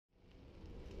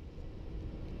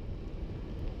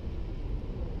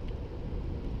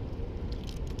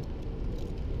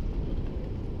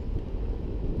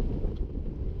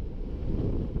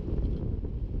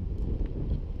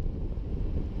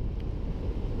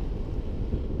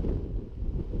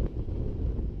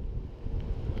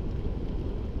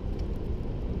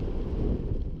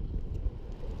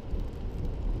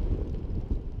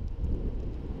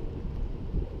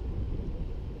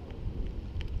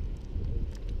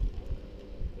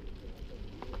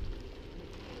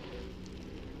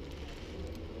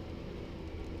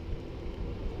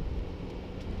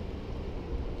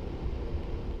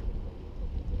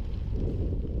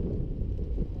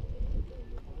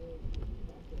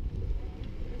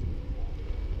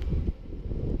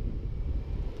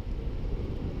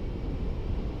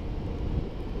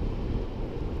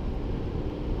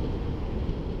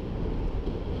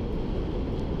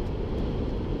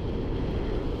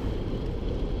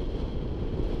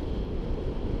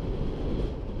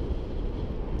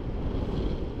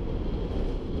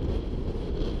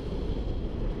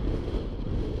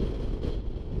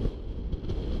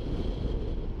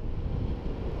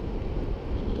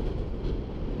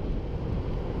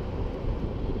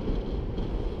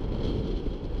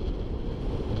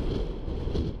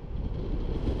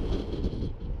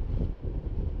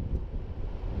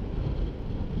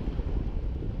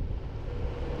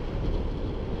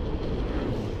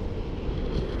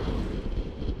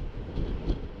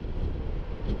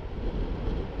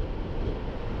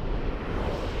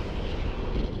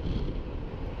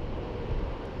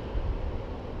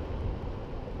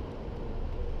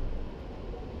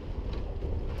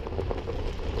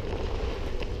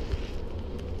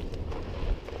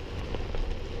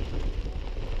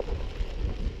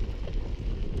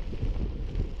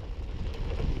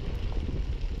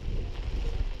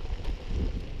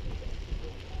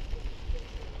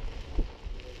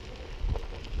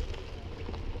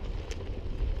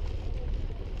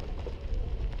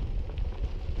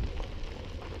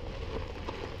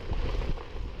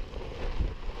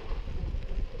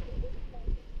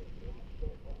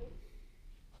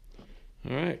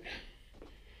All right,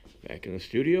 back in the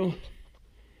studio,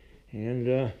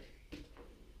 and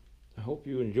I hope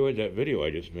you enjoyed that video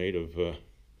I just made of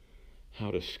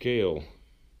how to scale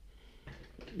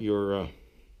your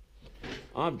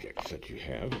objects that you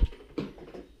have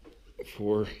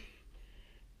for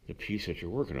the piece that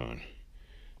you're working on.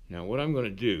 Now what I'm going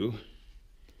to do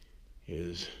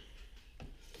is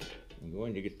I'm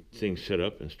going to get things set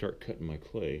up and start cutting my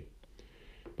clay.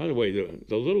 By the way,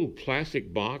 the little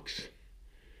plastic box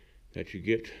that you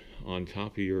get on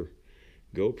top of your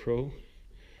GoPro,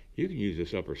 you can use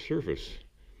this upper surface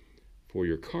for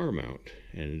your car mount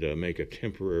and make a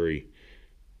temporary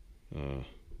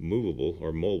movable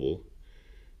or mobile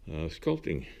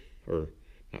sculpting, or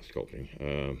not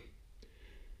sculpting,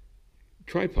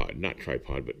 tripod, not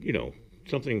tripod, but you know,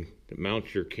 something that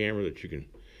mounts your camera that you can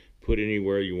put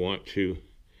anywhere you want to.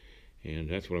 And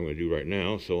that's what I'm going to do right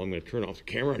now. So I'm going to turn off the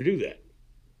camera and do that.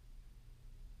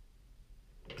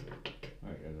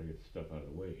 Alright, as I get the stuff out of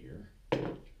the way here, I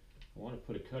want to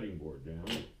put a cutting board down.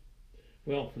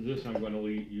 Well, for this I'm going to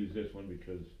use this one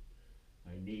because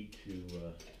I need to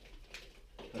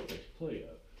cut this clay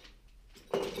up.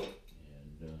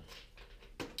 And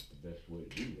the best way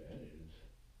to do that is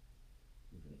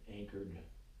with an anchored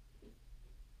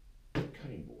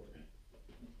cutting board.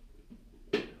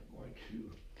 I'm going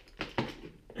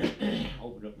to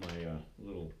open up my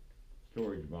little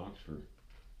storage box for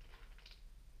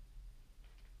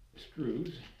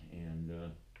screws,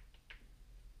 and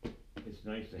it's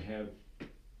nice to have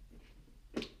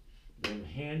them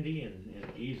handy and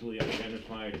easily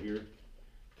identified here.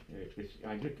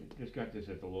 I just got this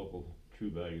at the local True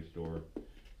Value store.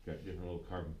 It's got different little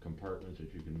compartments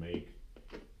that you can make,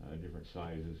 different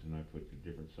sizes, and I put the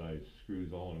different size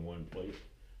screws all in one place,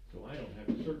 so I don't have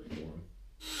to search for them.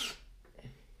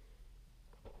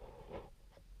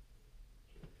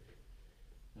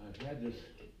 I've had this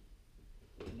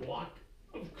block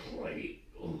of clay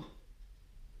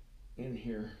in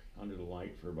here under the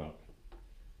light for about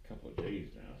a couple of days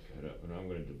now, set up, and I'm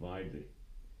going to divide the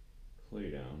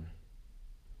clay down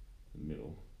the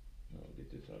middle. I'll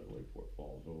get this out of the way before it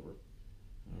falls over.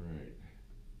 All right.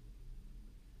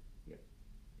 Yep.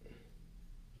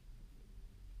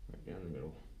 Right down the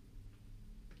middle.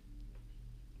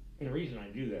 And the reason I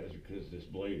do that is because this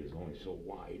blade is only so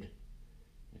wide,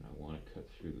 and I want to cut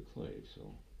through the clay. So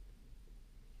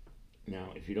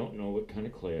now, if you don't know what kind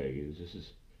of clay I use, this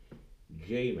is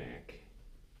J-Mac,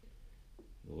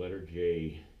 the letter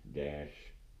J dash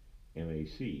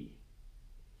MAC,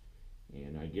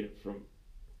 and I get it from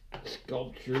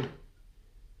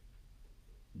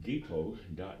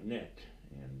SculptureDepot.net,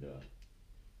 and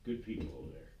good people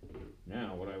over there.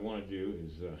 Now, what I want to do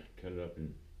is cut it up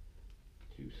into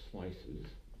slices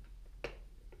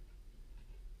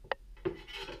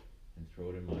and throw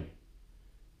it in my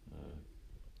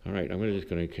all right, I'm just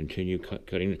going to continue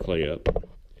cutting the clay up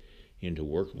into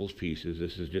workable pieces.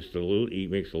 This is just makes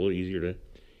it a little easier to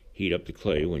heat up the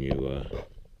clay when you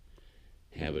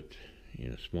have it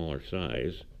in a smaller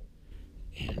size.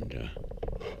 And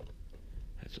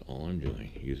that's all I'm doing,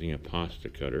 using a pasta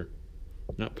cutter.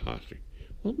 Not pasta.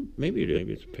 Well, maybe it is.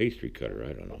 Maybe it's a pastry cutter.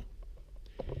 I don't know.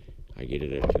 I get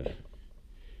it at the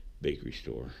bakery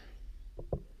store.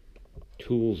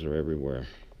 Tools are everywhere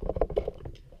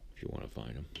if you want to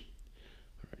find them. All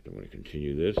right, I'm going to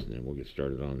continue this, and then we'll get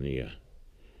started on the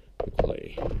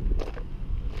clay.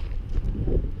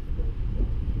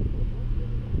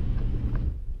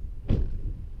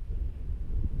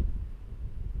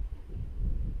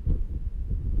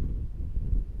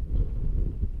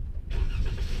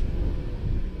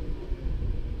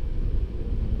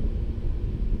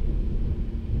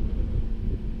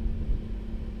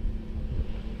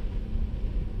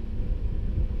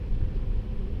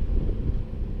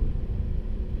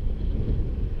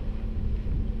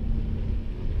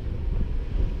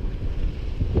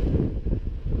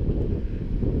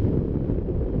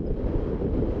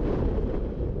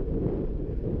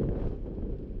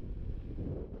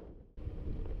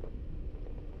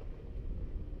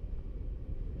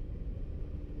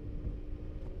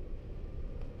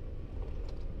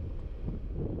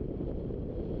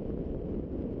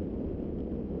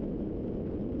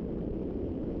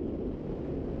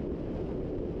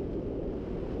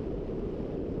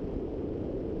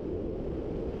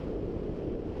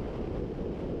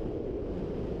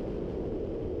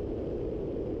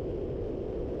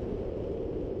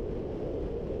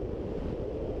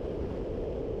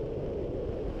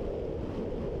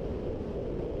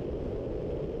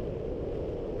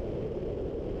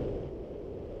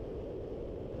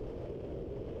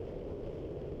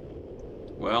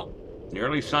 Well,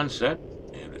 nearly sunset,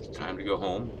 and it's time to go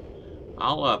home.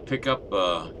 I'll pick up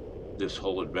this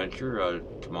whole adventure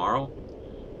tomorrow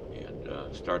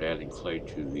and start adding clay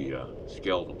to the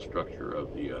skeletal structure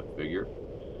of the figure.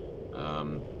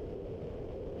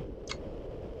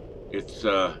 It's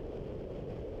going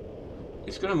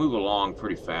to move along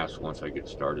pretty fast once I get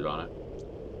started on it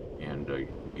and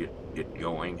get it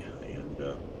going. And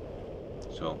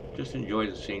so just enjoy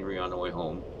the scenery on the way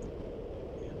home,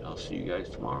 and I'll see you guys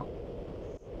tomorrow.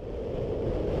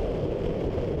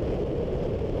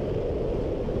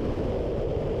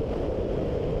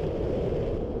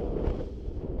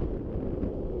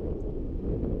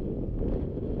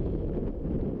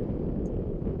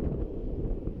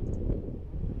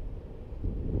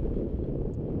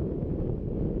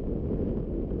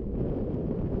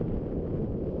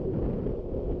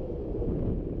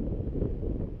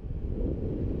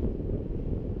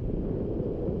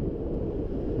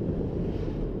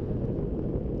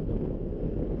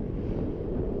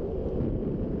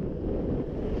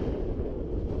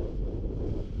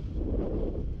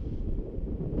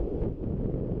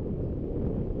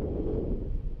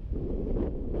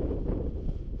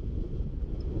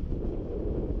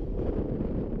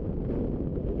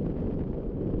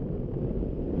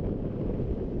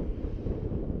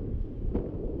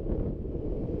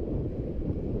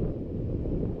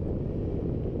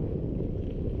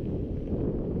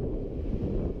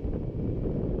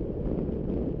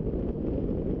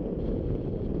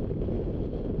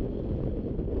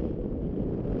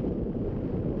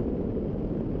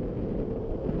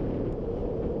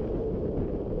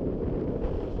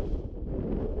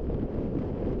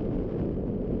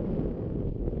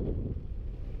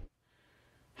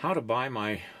 How to buy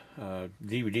my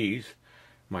DVDs,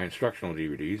 my instructional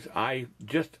DVDs. I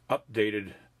just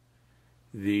updated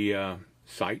the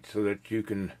site so that you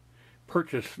can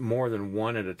purchase more than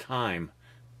one at a time.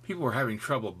 People were having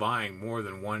trouble buying more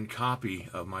than one copy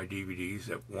of my DVDs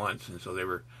at once, and so they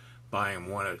were buying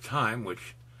one at a time,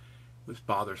 which was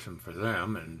bothersome for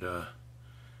them. And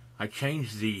I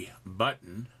changed the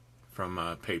button from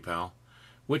PayPal,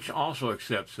 which also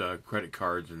accepts credit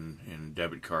cards and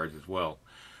debit cards as well.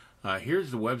 Here's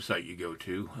the website you go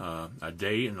to, A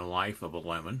Day in the Life of a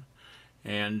Lemon,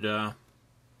 and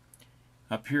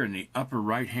up here in the upper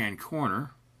right hand corner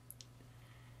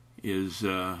is,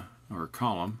 or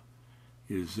column,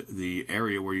 is the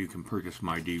area where you can purchase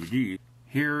my DVD.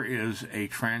 Here is a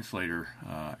translator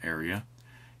area.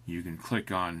 You can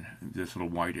click on this little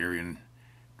white area and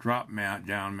drop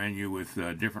down menu with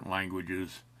different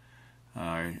languages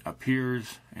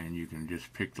appears, and you can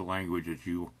just pick the language that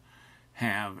you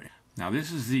have. Now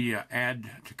this is the add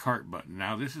to cart button.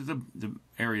 Now this is the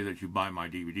area that you buy my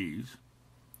DVDs,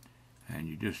 and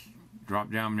you just drop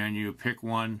down menu, pick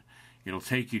one. It'll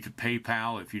take you to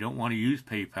PayPal. If you don't want to use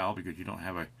PayPal because you don't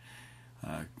have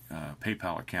a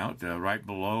PayPal account, right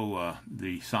below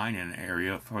the sign-in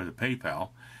area for the PayPal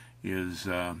is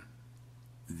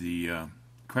the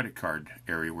credit card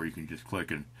area where you can just click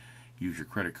and use your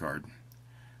credit card.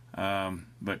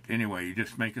 But anyway, you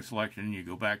just make a selection, you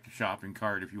go back to shopping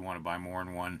cart if you want to buy more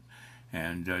than one,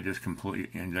 and just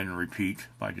complete, and then repeat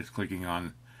by just clicking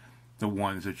on the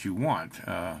ones that you want.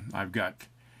 I've got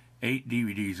 8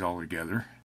 DVDs altogether,